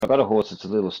I've got a horse that's a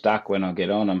little stuck when I get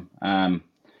on them.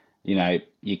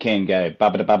 You can go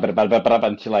bubba bubba bubba bubba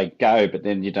until they go, but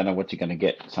then you don't know what you're going to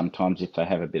get sometimes if they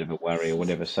have a bit of a worry or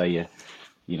whatever. So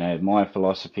my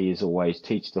philosophy is always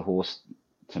teach the horse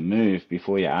to move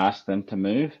before you ask them to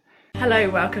move. Hello,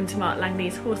 welcome to Mark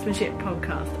Langley's Horsemanship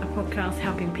Podcast, a podcast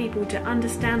helping people to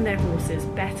understand their horses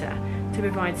better, to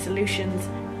provide solutions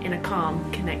in a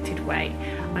calm, connected way.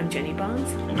 I'm Jenny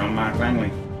Barnes. And I'm Mark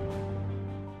Langley.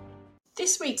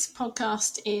 This week's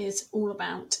podcast is all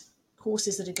about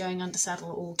horses that are going under saddle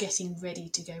or getting ready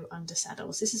to go under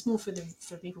saddles. This is more for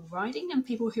people riding and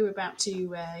people who are about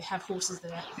to have horses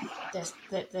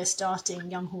that they're starting,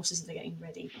 young horses that are getting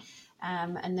ready.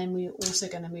 And then we're also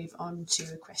going to move on to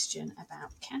a question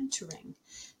about cantering.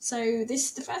 So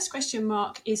the first question,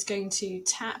 Mark, is going to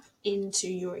tap into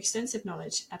your extensive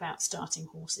knowledge about starting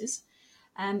horses.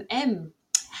 M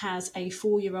has a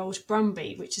 4-year-old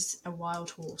Brumby, which is a wild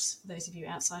horse, for those of you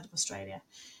outside of Australia.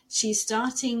 She's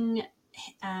starting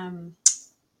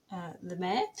the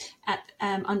mare at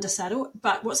under saddle,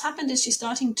 but what's happened is she's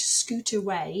starting to scoot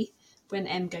away when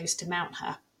M goes to mount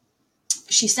her.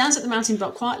 She stands at the mounting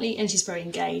block quietly and she's very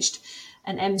engaged,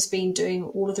 and M's been doing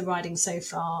all of the riding so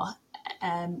far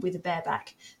with a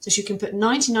bareback. So she can put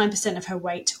 99% of her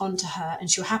weight onto her and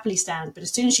she'll happily stand, but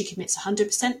as soon as she commits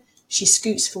 100%, she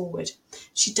scoots forward.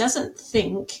 She doesn't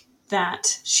think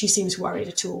that she seems worried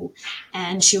at all,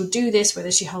 and she'll do this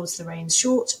whether she holds the reins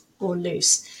short or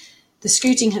loose. The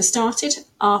scooting has started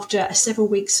after several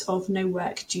weeks of no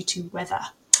work due to weather.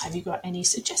 Have you got any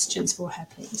suggestions for her,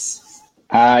 please?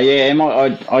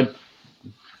 I'd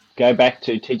go back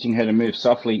to teaching her to move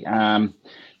softly.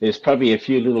 There's probably a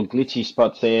few little glitchy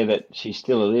spots there that she's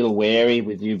still a little wary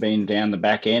with you being down the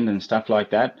back end and stuff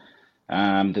like that.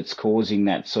 That's causing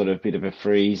that sort of bit of a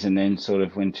freeze, and then sort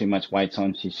of when too much weight's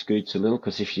on, she scoots a little,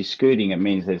 because if she's scooting, it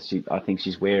means that I think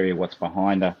she's wary of what's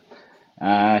behind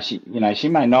her. She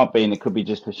may not be, and it could be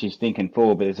just because she's thinking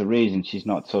forward, but there's a reason she's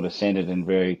not sort of centered and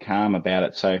very calm about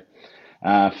it. So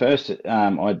first,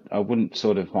 I wouldn't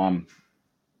sort of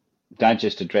don't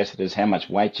just address it as how much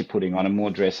weight you're putting on, and more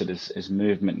address it as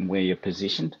movement and where you're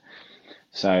positioned.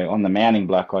 So on the mounting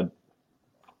block, I'd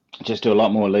just do a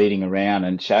lot more leading around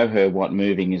and show her what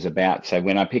moving is about. So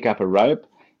when I pick up a rope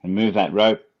and move that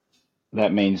rope,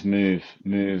 that means move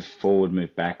forward,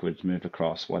 move backwards, move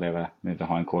across, whatever, move the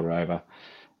hindquarter over,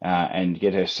 and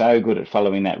get her so good at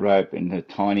following that rope in the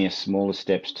tiniest, smallest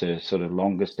steps to sort of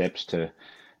longer steps to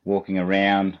walking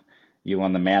around you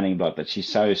on the mounting block, that she's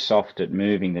so soft at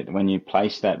moving that when you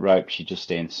place that rope, she just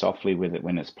stands softly with it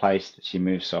when it's placed. She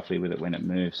moves softly with it when it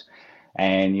moves.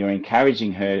 And you're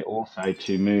encouraging her also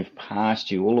to move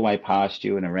past you, all the way past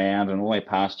you and around, and all the way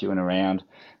past you and around,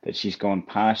 that she's gone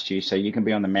past you. So you can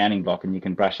be on the mounting block and you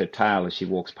can brush her tail as she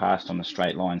walks past on the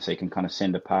straight line. So you can kind of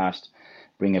send her past,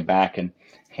 bring her back, and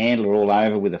handle her all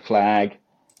over with a flag,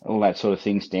 all that sort of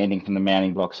thing, standing from the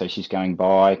mounting block. So she's going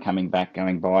by, coming back,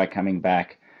 going by, coming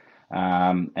back.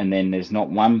 And then there's not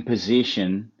one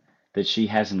position that she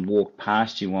hasn't walked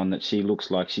past you on that she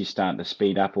looks like she's starting to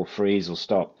speed up or freeze or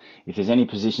stop. If there's any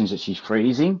positions that she's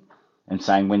freezing and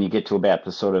saying when you get to about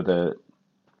the sort of the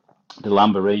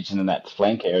lumbar region and that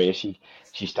flank area, she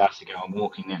starts to go, I'm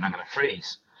walking there and I'm going to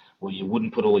freeze. Well, you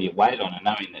wouldn't put all your weight on her,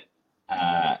 knowing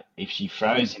that if she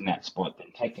froze in that spot, then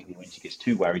technically when she gets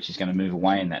too worried, she's going to move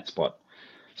away in that spot.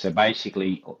 So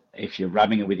basically, if you're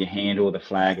rubbing her with your hand or the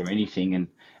flag or anything, and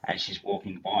as she's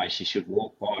walking by, she should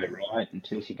walk by right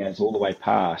until she goes all the way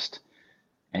past,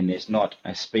 and there's not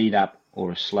a speed up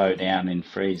or a slow down and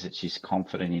freeze that she's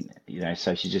confident in,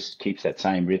 so she just keeps that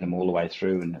same rhythm all the way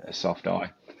through and a soft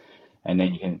eye. And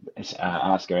then you can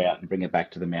ask her out and bring her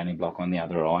back to the mounting block on the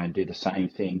other eye and do the same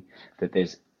thing, that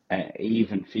there's an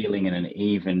even feeling and an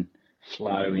even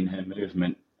flow in her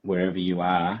movement wherever you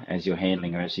are as you're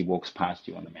handling her as she walks past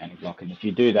you on the mounting block. And if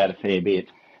you do that a fair bit,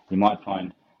 you might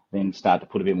find then start to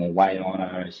put a bit more weight on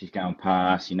her as she's going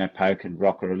past, poke and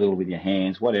rock her a little with your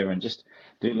hands, whatever, and just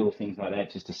do little things like that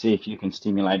just to see if you can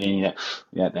stimulate any of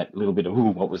that little bit of,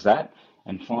 ooh, what was that?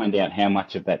 And find out how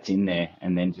much of that's in there,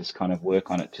 and then just kind of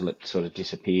work on it till it sort of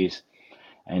disappears.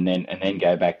 And then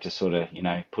go back to sort of,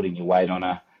 putting your weight on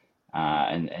her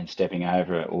and stepping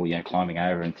over it, or, climbing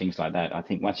over and things like that. I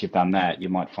think once you've done that, you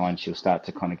might find she'll start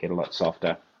to kind of get a lot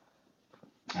softer.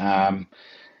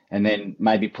 And then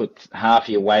maybe put half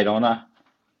your weight on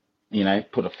her,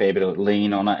 put a fair bit of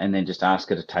lean on her, and then just ask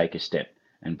her to take a step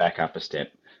and back up a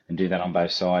step, and do that on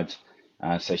both sides.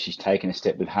 So she's taken a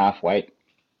step with half weight,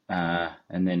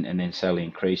 and then slowly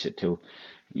increase it till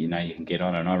you can get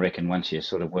on. And I reckon once you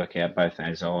sort of work out both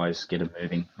those eyes, get them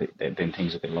moving, then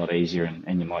things will get a lot easier,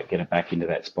 and you might get her back into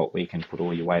that spot where you can put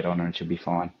all your weight on her and she'll be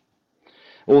fine.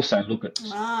 Also look at,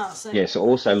 so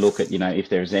also look at, if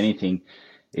there's anything,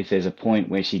 if there's a point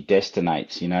where she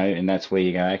destinates, and that's where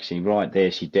you go, actually, right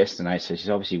there, she destinates, so she's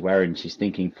obviously worried and she's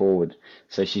thinking forward.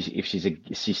 So if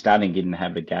she's starting getting to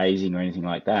have a gazing or anything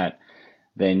like that,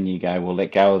 then you go, well,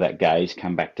 let go of that gaze,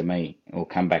 come back to me, or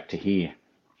come back to here.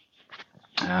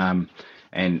 And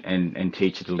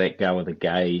teach her to let go of the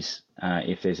gaze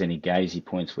if there's any gazy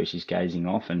points where she's gazing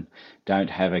off, and don't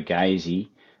have a gazy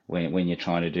when you're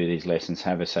trying to do these lessons.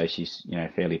 Have her so she's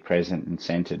fairly present and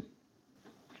centered.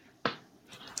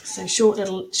 So short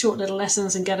little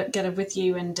lessons, and get her with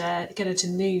you, and get her to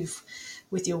move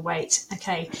with your weight.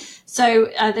 Okay, so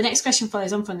the next question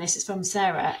follows on from this. It's from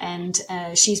Sarah, and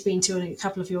she's been to a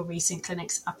couple of your recent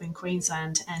clinics up in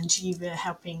Queensland, and you were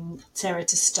helping Sarah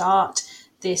to start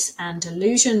this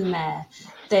Andalusian mare.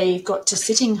 They've got to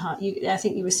sitting her. I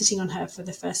think you were sitting on her for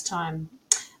the first time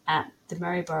at the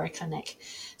Maryborough clinic.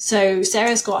 So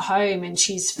Sarah's got home and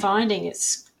she's finding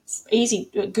it's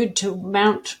good to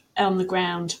mount on the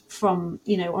ground from,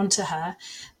 onto her,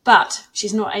 but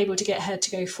she's not able to get her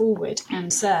to go forward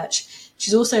and search.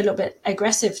 She's also a little bit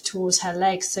aggressive towards her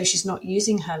legs, so she's not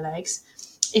using her legs.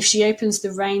 If she opens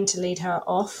the rein to lead her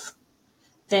off,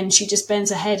 then she just bends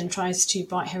her head and tries to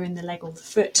bite her in the leg or the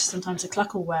foot. Sometimes a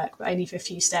cluck will work, but only for a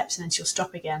few steps, and then she'll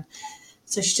stop again.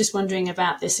 So she's just wondering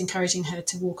about this, encouraging her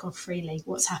to walk off freely.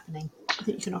 What's happening? I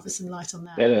think you can offer some light on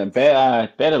that.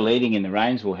 Better leading in the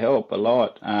reins will help a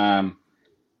lot.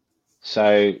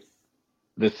 So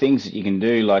the things that you can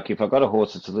do, like if I've got a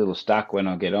horse that's a little stuck when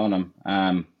I get on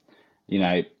them,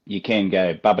 you can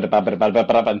go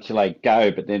bubba until they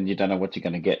go, but then you don't know what you're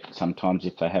going to get sometimes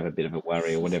if they have a bit of a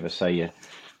worry or whatever. So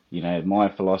my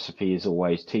philosophy is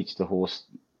always teach the horse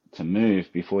to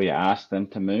move before you ask them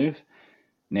to move.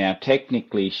 Now,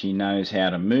 technically, she knows how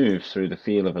to move through the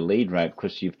feel of a lead rope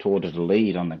because you've taught her to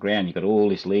lead on the ground. You've got all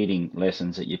these leading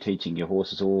lessons that you're teaching your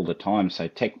horses all the time. So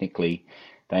technically,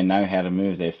 they know how to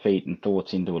move their feet and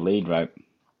thoughts into a lead rope.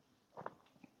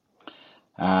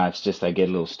 It's just they get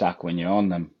a little stuck when you're on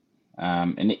them.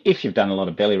 And if you've done a lot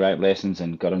of belly rope lessons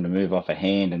and got them to move off a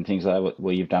hand and things like that,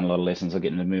 where you've done a lot of lessons of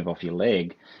getting them to move off your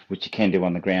leg, which you can do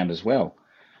on the ground as well.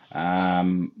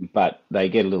 But they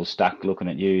get a little stuck looking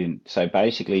at you. And so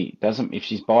basically, if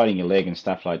she's biting your leg and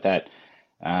stuff like that,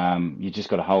 you just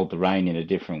got to hold the rein in a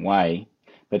different way.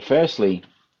 But firstly,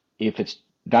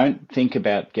 don't think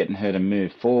about getting her to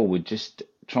move forward. Just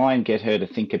try and get her to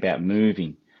think about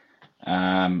moving.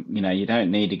 You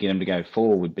don't need to get them to go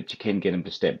forward, but you can get them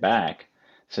to step back.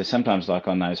 So sometimes, like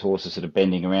on those horses that are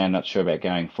bending around, not sure about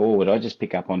going forward, I just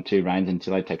pick up on two reins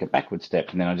until they take a backward step,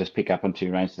 and then I just pick up on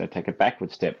two reins until they take a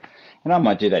backward step. And I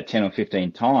might do that 10 or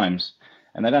 15 times,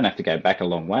 and they don't have to go back a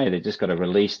long way. They've just got to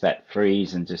release that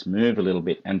freeze and just move a little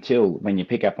bit until when you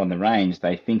pick up on the reins,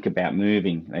 they think about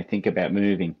moving.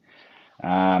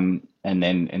 And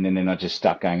then I just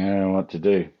start going, I don't know what to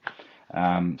do.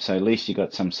 So at least you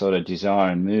got some sort of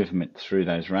desire and movement through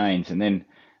those reins, and then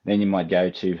you might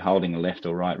go to holding a left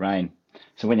or right rein.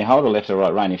 So when you hold a left or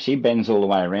right rein, if she bends all the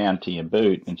way around to your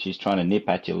boot and she's trying to nip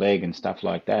at your leg and stuff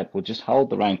like that, well, just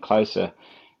hold the rein closer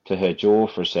to her jaw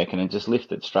for a second and just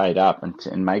lift it straight up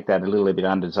and make that a little bit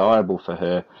undesirable for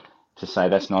her to say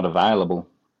that's not available.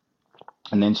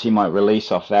 And then she might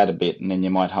release off that a bit, and then you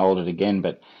might hold it again.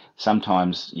 But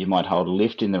sometimes you might hold a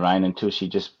lift in the rein until she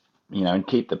just, and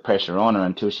keep the pressure on her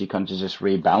until she kind of just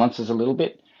rebalances a little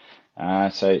bit.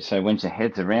 So when she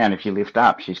heads around, if you lift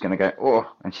up, she's going to go,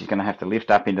 oh, and she's going to have to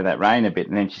lift up into that rein a bit,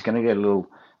 and then she's going to get a little,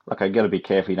 like, I've got to be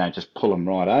careful you don't just pull them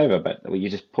right over, but you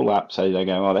just pull up so they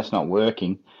go, oh, that's not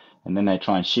working, and then they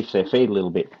try and shift their feet a little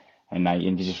bit, and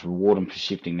you just reward them for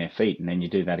shifting their feet, and then you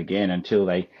do that again until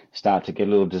they start to get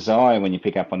a little desire when you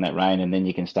pick up on that rein, and then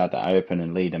you can start to open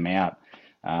and lead them out.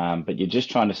 But you're just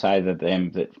trying to say to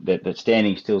them that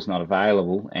standing still is not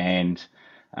available, and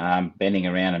bending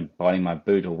around and biting my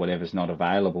boot or whatever is not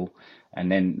available, and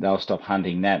then they'll stop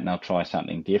hunting that and they'll try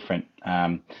something different.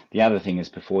 The other thing is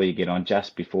just before you get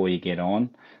on,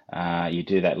 you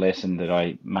do that lesson that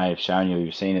I may have shown you,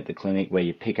 you've seen at the clinic, where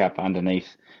you pick up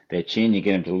underneath their chin, you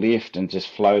get them to lift and just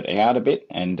float out a bit,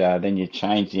 and then you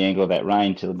change the angle of that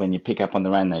rein till when you pick up on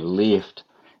the rein, they lift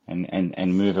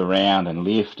and move around and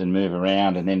lift and move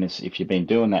around. And then if you've been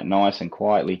doing that nice and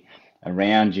quietly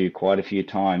around you quite a few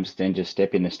times, then just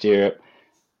step in the stirrup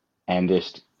and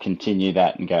just continue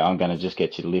that and go, I'm going to just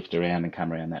get you to lift around and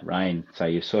come around that rein. So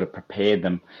you've sort of prepared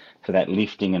them for that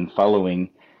lifting and following,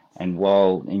 and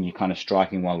you're kind of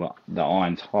striking while the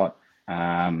iron's hot,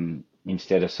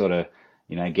 instead of sort of,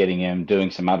 getting them doing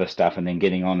some other stuff and then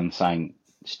getting on and saying,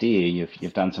 steer,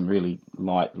 you've done some really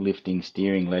light lifting,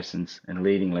 steering lessons and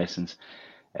leading lessons,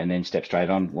 and then step straight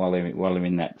on while they're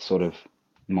in that sort of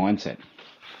mindset.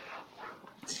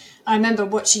 I remember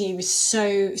watching you with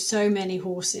so many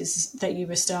horses that you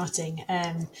were starting.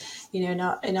 In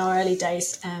our early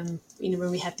days,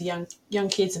 when we had the young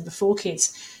kids and before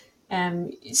kids,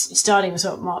 starting was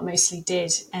what Mark mostly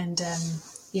did, and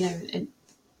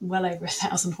well over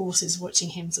 1,000 horses, watching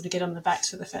him sort of get on the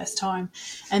backs for the first time,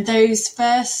 and those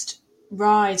first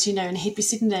rides, and he'd be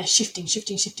sitting there shifting,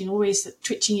 always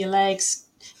twitching your legs,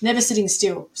 never sitting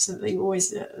still, so that you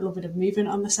always a little bit of movement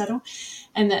on the saddle.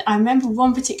 And I remember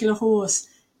one particular horse,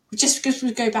 just because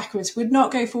we'd go backwards, would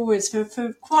not go forwards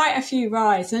for quite a few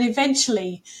rides. And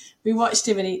eventually we watched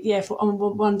him, and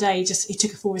one day he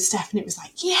took a forward step, and it was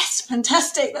like, yes,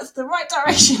 fantastic, that's the right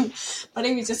direction. But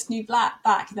he just knew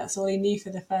back. That's all he knew for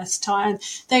the first time.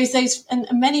 And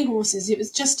many horses, it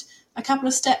was just a couple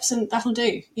of steps and that'll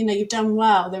do. You've done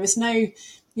well. There was no,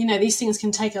 these things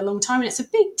can take a long time, and it's a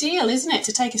big deal, isn't it,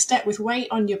 to take a step with weight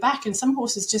on your back? And some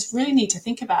horses just really need to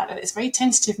think about it. It's a very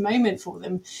tentative moment for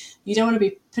them. You don't want to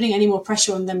be putting any more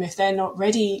pressure on them if they're not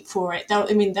ready for it.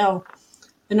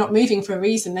 They're not moving for a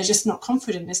reason. They're just not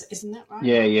confident. Isn't that right?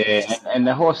 Yeah. And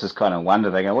the horses kind of wonder.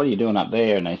 They go, "What are you doing up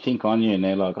there?" And they think on you, and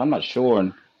they're like, "I'm not sure."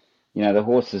 And the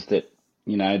horses that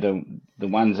the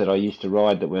ones that I used to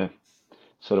ride that were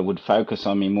sort of would focus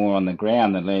on me more on the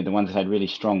ground, the ones that had really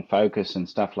strong focus and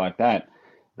stuff like that,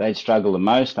 they'd struggle the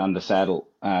most under saddle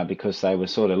because they were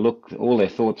sort of all their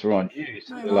thoughts were on you.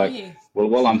 So they're like, well,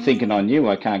 while I'm thinking on you,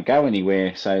 I can't go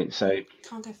anywhere. So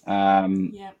can't go.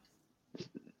 Yeah.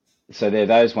 So they're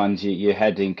those ones you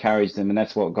had to encourage them, and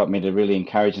that's what got me to really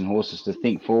encouraging horses to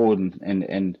think forward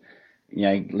and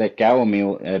let go of me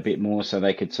a bit more, so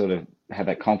they could sort of have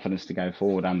that confidence to go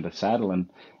forward under saddle, and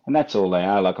that's all they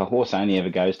are. Like, a horse only ever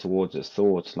goes towards its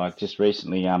thoughts. Like, just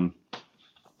recently, my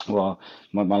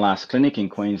last clinic in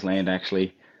Queensland,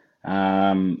 actually,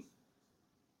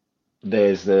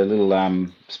 there's the little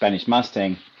Spanish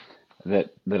Mustang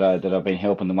that I've been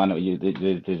helping, the one that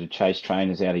the chase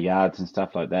trainers out of yards and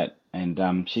stuff like that,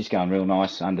 and she's going real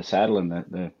nice under saddle, and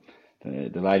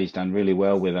the lady's done really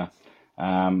well with her,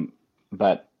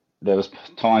 but there was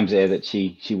times there that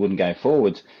she wouldn't go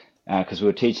forwards because we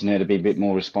were teaching her to be a bit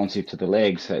more responsive to the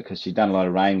legs, because she'd done a lot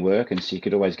of rein work and she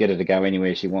could always get her to go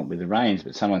anywhere she wanted with the reins,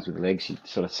 but sometimes with the legs she'd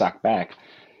sort of suck back.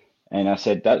 And I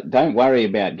said, don't worry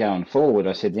about going forward.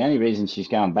 I said, the only reason she's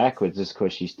going backwards is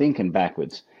because she's thinking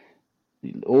backwards.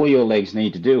 All your legs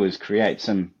need to do is create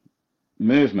some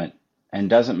movement, and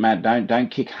doesn't matter.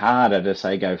 Don't kick harder to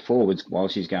say go forwards while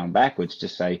she's going backwards.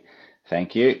 Just say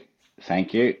thank you,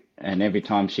 and every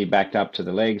time she backed up to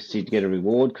the legs, she'd get a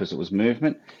reward because it was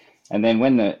movement. And then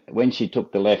when she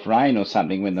took the left rein or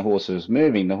something, when the horse was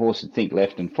moving, the horse would think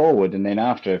left and forward, and then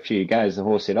after a few goes, the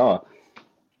horse said, "Oh,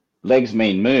 legs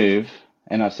mean move."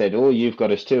 And I said, all you've got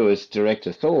to do is direct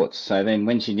her thoughts. So then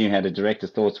when she knew how to direct her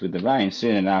thoughts with the rein,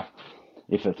 soon enough,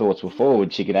 if her thoughts were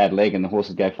forward, she could add leg and the horse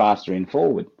would go faster in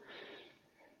forward.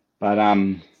 But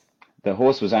the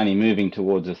horse was only moving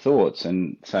towards her thoughts,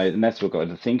 and that's what we've got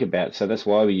to think about. So that's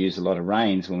why we use a lot of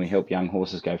reins when we help young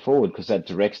horses go forward, because that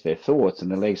directs their thoughts,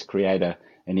 and the legs create an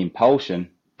impulsion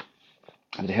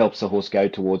that helps the horse go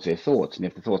towards their thoughts. And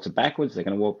if the thoughts are backwards, they're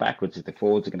going to walk backwards. If they're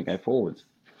forwards, they're going to go forwards.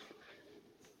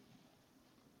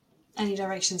 Any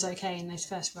direction's okay in those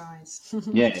first rides.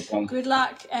 Yeah. Good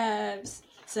luck,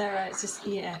 Sarah. It's just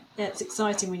it's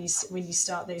exciting when you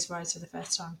start those rides for the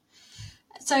first time.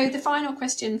 So the final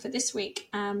question for this week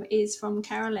is from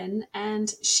Carolyn,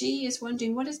 and she is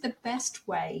wondering, what is the best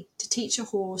way to teach a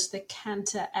horse the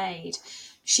canter aid?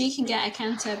 She can get a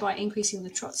canter by increasing the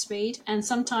trot speed, and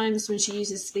sometimes when she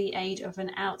uses the aid of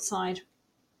an outside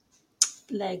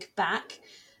leg back,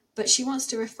 but she wants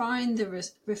to refine the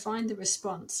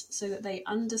response so that they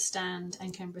understand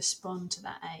and can respond to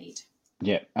that aid.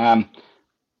 Yeah.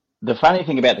 The funny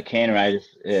thing about the canter aid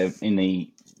is in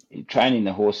the training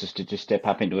the horses to just step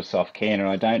up into a soft canter,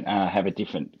 I don't have a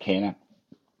different canter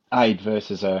aid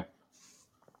versus a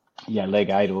leg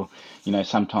aid, or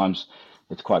sometimes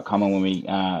it's quite common when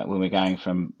we're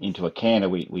going into a canter,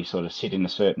 we sort of sit in a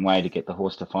certain way to get the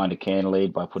horse to find a canter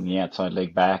lead by putting the outside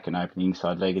leg back and opening the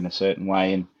inside leg in a certain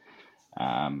way, and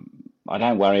I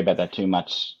don't worry about that too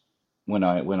much when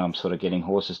I'm sort of getting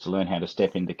horses to learn how to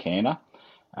step into canter,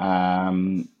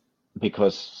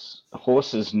 because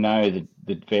horses know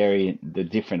the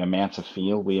different amounts of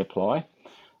feel we apply,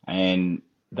 and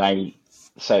they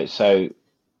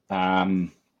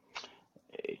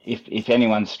if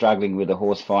anyone's struggling with a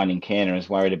horse finding canter and is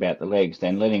worried about the legs,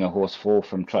 then letting a horse fall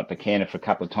from trot to canter for a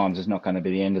couple of times is not going to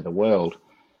be the end of the world.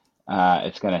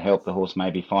 It's going to help the horse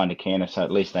maybe find a canter, so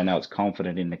at least they know it's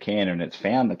confident in the canter and it's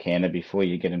found the canter before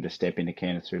you get them to step into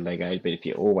canter through leg age. But if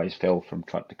you always fell from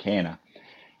trot to canter,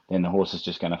 then the horse is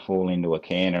just going to fall into a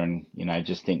canter and,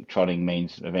 just think trotting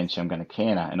means eventually I'm going to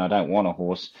canter. And I don't want a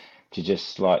horse to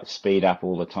just like speed up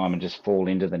all the time and just fall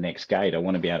into the next gate. I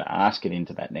want to be able to ask it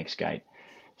into that next gate.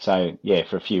 So, yeah,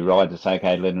 for a few rides, it's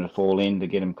okay to let them fall in to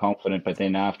get them confident. But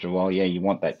then after a while, you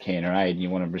want that canter aid and you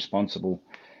want them responsible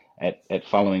at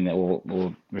following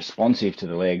or responsive to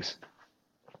the legs,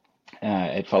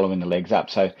 at following the legs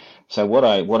up. So what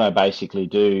I basically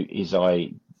do is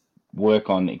I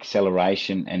work on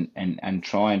acceleration and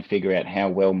try and figure out how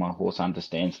well my horse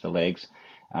understands the legs.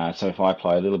 So if I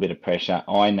apply a little bit of pressure,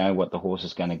 I know what the horse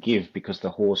is going to give because the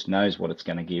horse knows what it's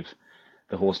going to give.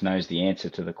 The horse knows the answer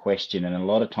to the question. And a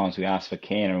lot of times we ask for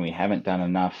canter and we haven't done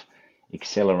enough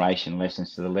acceleration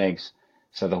lessons to the legs.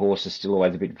 So the horse is still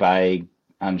always a bit vague,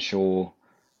 unsure.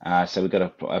 So we've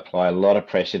got to apply a lot of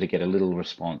pressure to get a little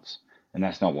response. And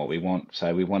that's not what we want.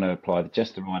 So we want to apply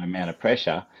just the right amount of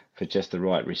pressure for just the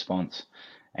right response.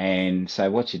 And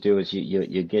so what you do is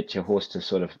you get your horse to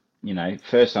sort of,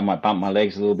 first I might bump my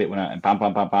legs a little bit when I bump,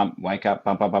 wake up,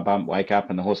 bump, wake up.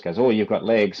 And the horse goes, oh, you've got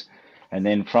legs. And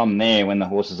then from there, when the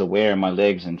horse is aware of my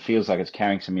legs and feels like it's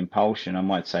carrying some impulsion, I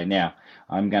might say, now,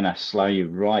 I'm going to slow you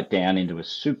right down into a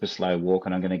super slow walk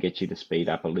and I'm going to get you to speed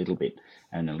up a little bit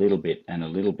and a little bit and a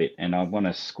little bit. And I want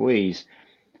to squeeze.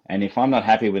 And if I'm not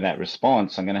happy with that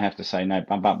response, I'm going to have to say, no,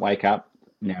 bump, wake up.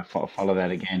 Now follow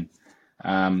that again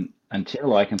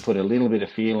until I can put a little bit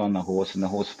of feel on the horse and the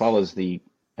horse follows the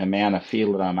amount of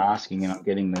feel that I'm asking and I'm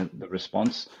getting the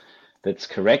response that's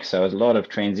correct. So there's a lot of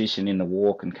transition in the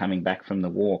walk and coming back from the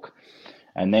walk.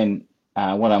 And then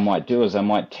what I might do is I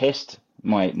might test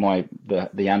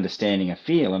the understanding of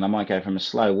feel, and I might go from a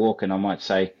slow walk and I might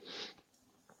say,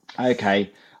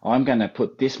 okay, I'm going to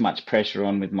put this much pressure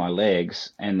on with my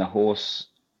legs, and the horse,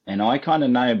 and I kind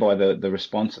of know by the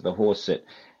response of the horse that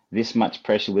this much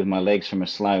pressure with my legs from a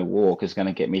slow walk is going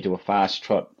to get me to a fast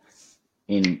trot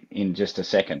in just a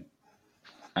second.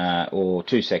 Or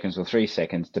 2 seconds or 3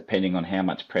 seconds, depending on how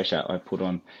much pressure I put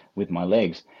on with my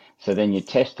legs. So then you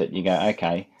test it. You go,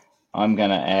 okay, I'm going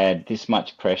to add this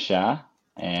much pressure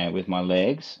with my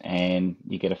legs, and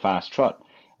you get a fast trot.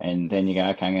 And then you go,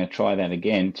 okay, I'm going to try that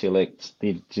again till it's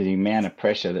the amount of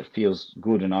pressure that feels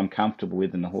good and I'm comfortable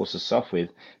with and the horse is soft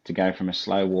with to go from a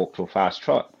slow walk to a fast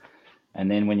trot. And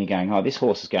then when you're going, oh, this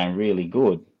horse is going really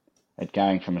good at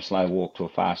going from a slow walk to a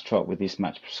fast trot with this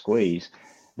much squeeze,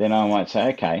 then I might say,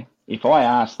 okay, if I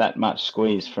ask that much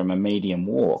squeeze from a medium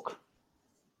walk,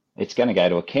 it's going to go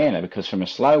to a canter because from a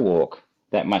slow walk,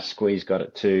 that much squeeze got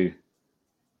it to,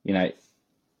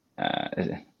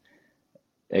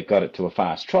 it got it to a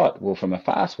fast trot. Well, from a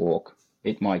fast walk,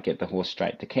 it might get the horse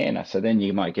straight to canter. So then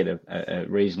you might get a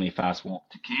reasonably fast walk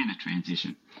to canter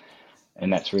transition,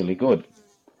 and that's really good.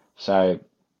 So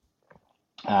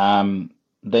then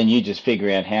you just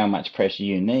figure out how much pressure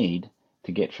you need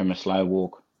to get from a slow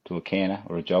walk to a canter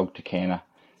or a jog to canter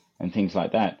and things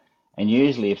like that. And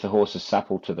usually if the horse is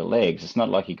supple to the legs, it's not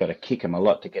like you've got to kick them a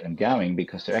lot to get them going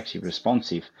because they're actually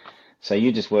responsive. So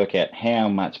you just work out how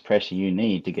much pressure you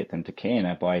need to get them to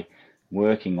canter by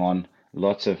working on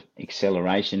lots of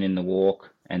acceleration in the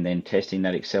walk and then testing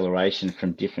that acceleration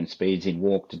from different speeds in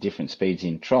walk to different speeds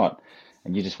in trot.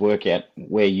 And you just work out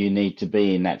where you need to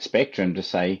be in that spectrum to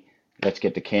say, let's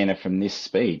get the canter from this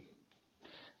speed.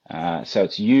 So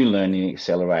it's you learning the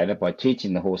accelerator by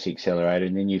teaching the horse the accelerator,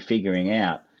 and then you figuring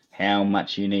out how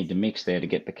much you need to mix there to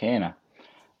get the canter.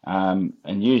 And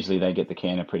usually they get the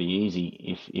canter pretty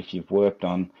easy if you've worked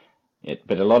on it.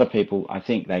 But a lot of people, I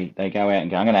think they go out and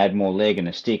go, I'm going to add more leg and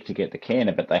a stick to get the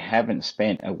canter, but they haven't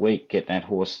spent a week get that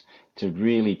horse to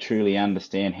really truly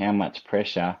understand how much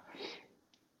pressure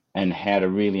and how to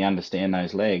really understand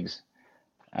those legs.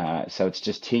 So it's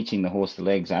just teaching the horse the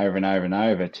legs over and over and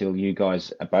over till you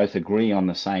guys both agree on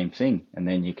the same thing, and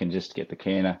then you can just get the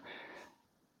canter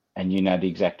and you know the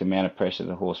exact amount of pressure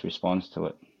the horse responds to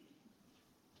it.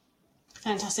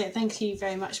 Fantastic. Thank you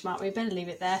very much, Mark. We better leave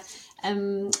it there.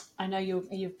 I know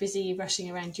you're busy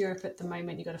rushing around Europe at the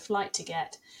moment. You've got a flight to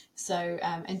get. So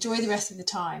enjoy the rest of the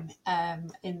time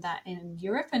in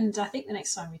Europe. And I think the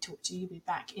next time we talk to you, you'll be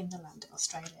back in the land of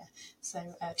Australia. So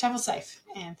travel safe,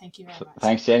 and thank you very much.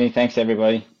 Thanks, Jenny. Thanks,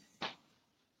 everybody.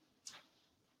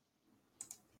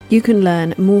 You can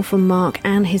learn more from Mark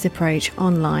and his approach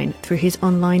online through his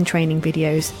online training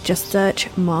videos. Just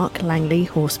search Mark Langley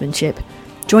Horsemanship.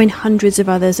 Join hundreds of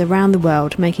others around the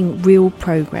world making real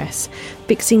progress,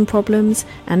 fixing problems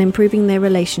and improving their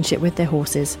relationship with their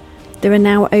horses. There are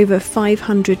now over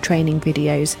 500 training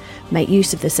videos. Make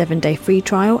use of the 7-day free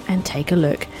trial and take a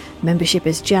look. Membership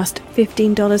is just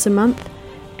 $15 a month,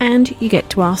 and you get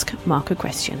to ask Mark a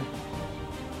question.